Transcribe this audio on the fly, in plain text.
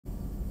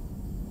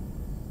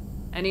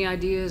Any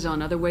ideas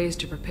on other ways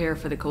to prepare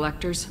for the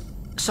Collectors?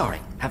 Sorry,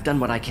 have done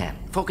what I can.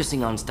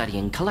 Focusing on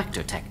studying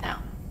collector tech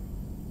now.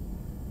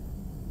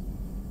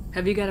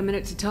 Have you got a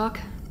minute to talk?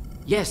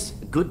 Yes,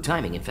 good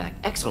timing in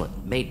fact.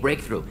 Excellent. Made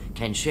breakthrough.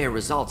 Can share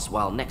results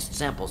while next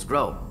samples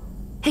grow.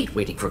 Hate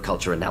waiting for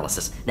culture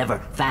analysis. Never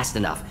fast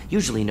enough.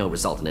 Usually no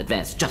result in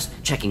advance. Just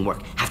checking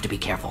work. Have to be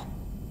careful.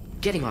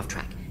 Getting off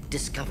track.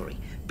 Discovery.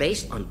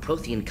 Based on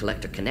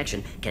Prothean-collector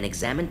connection, can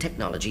examine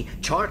technology,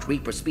 chart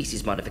Reaper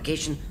species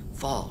modification,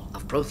 fall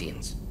of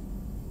Protheans.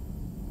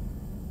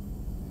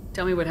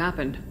 Tell me what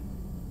happened.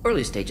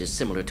 Early stages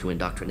similar to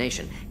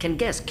indoctrination. Can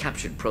guess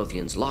captured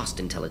Protheans lost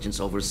intelligence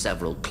over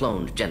several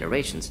cloned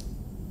generations.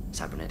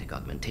 Cybernetic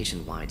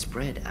augmentation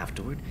widespread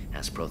afterward.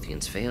 As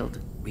Protheans failed,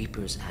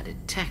 Reapers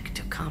added tech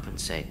to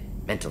compensate.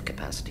 Mental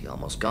capacity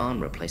almost gone,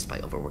 replaced by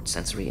overworked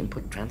sensory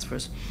input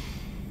transfers.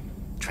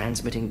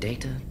 Transmitting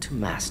data to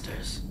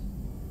masters.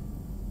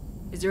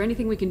 Is there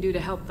anything we can do to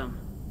help them?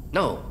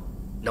 No.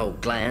 No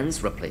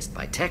glands replaced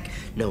by tech.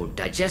 No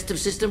digestive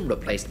system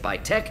replaced by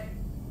tech.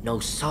 No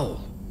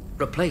soul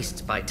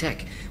replaced by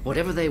tech.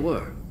 Whatever they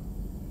were,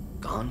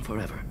 gone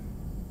forever.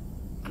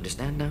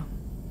 Understand now?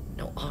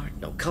 No art,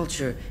 no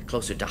culture,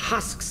 closer to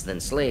husks than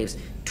slaves.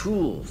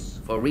 Tools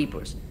for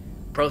Reapers.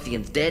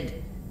 Protheans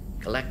dead.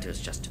 Collectors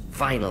just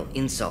final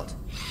insult.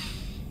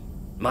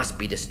 Must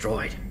be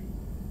destroyed.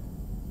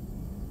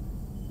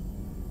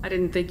 I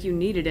didn't think you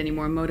needed any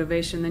more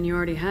motivation than you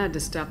already had to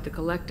stop the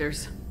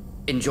Collectors.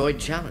 Enjoyed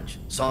challenge.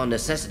 Saw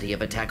necessity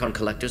of attack on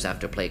Collectors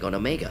after Plague on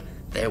Omega.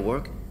 Their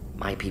work,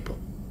 my people.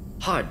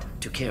 Hard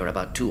to care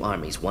about two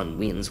armies. One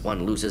wins,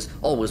 one loses.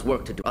 Always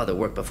work to do other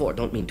work before.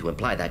 Don't mean to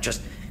imply that.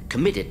 Just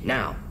committed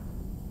now.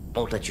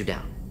 Won't let you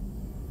down.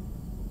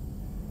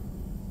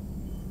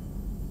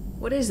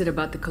 What is it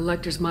about the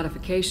Collectors'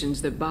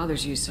 modifications that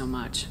bothers you so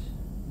much?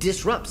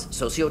 Disrupts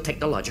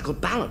socio-technological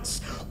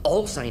balance.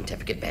 All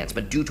scientific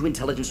advancement due to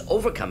intelligence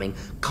overcoming,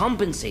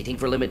 compensating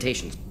for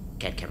limitations.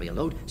 Can't carry a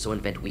load, so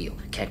invent wheel.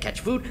 Can't catch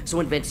food, so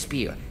invent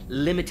spear.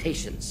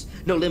 Limitations.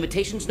 No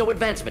limitations, no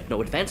advancement.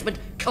 No advancement,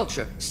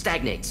 culture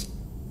stagnates.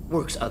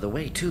 Works other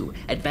way, too.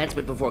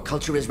 Advancement before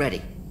culture is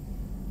ready.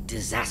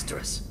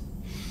 Disastrous.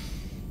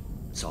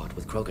 Saw it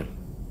with Krogan.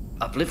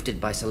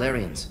 Uplifted by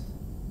Salarians.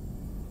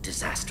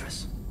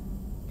 Disastrous.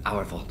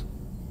 Our fault.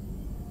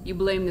 You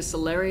blame the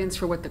Salarians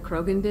for what the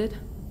Krogan did?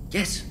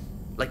 Yes.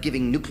 Like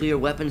giving nuclear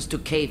weapons to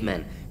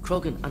cavemen.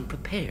 Krogan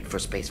unprepared for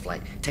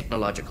spaceflight,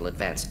 technological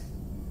advance.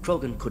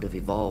 Krogan could have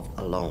evolved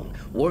alone,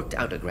 worked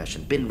out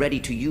aggression, been ready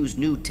to use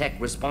new tech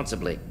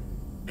responsibly.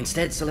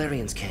 Instead,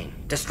 Salarians came,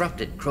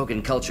 disrupted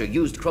Krogan culture,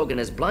 used Krogan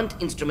as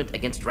blunt instrument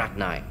against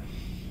Rachni.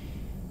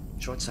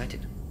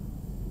 Short-sighted.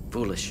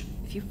 Foolish.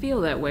 If you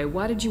feel that way,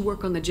 why did you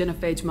work on the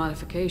genophage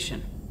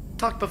modification?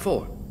 Talked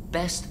before.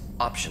 Best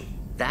option.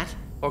 That,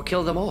 or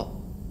kill them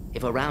all.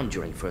 If around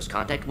during first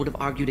contact, would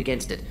have argued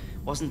against it.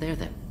 Wasn't there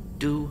then.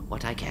 Do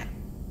what I can.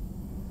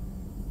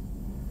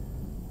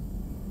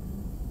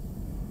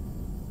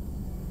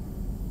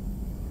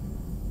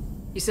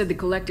 You said the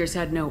Collectors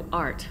had no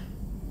art.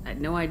 I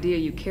had no idea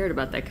you cared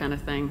about that kind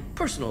of thing.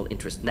 Personal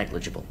interest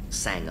negligible.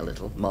 Sang a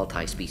little.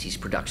 Multi-species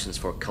productions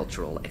for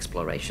cultural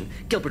exploration.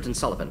 Gilbert and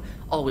Sullivan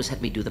always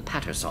had me do the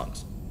patter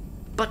songs.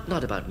 But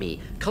not about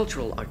me.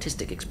 Cultural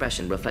artistic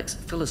expression reflects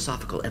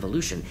philosophical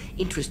evolution,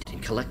 interest in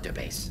collector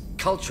base.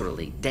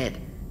 Culturally dead.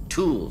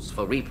 Tools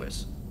for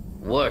Reapers.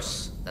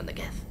 Worse than the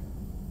Geth.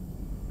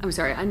 I'm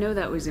sorry, I know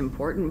that was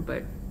important,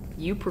 but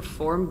you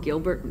perform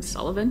Gilbert and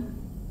Sullivan?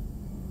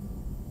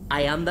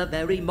 I am the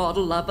very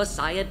model of a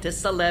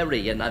scientist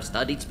Salarian. I've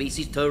studied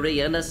species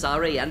Turian,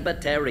 Asari, and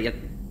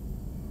Batarian.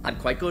 I'm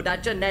quite good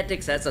at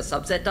genetics as a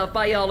subset of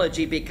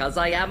biology because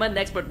I am an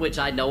expert which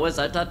I know as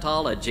a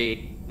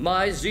tautology.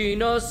 My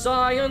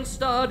xenoscience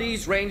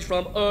studies range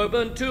from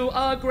urban to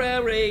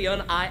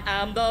agrarian. I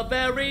am the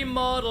very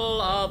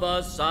model of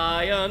a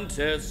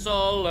scientist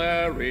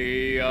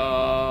Salarian.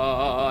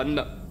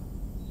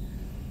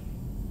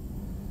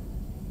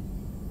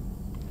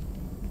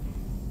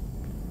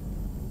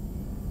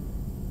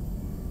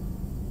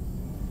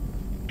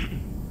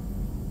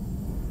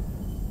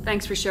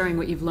 Thanks for sharing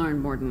what you've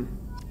learned, Mordin.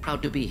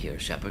 Proud to be here,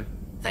 Shepard.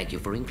 Thank you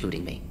for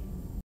including me.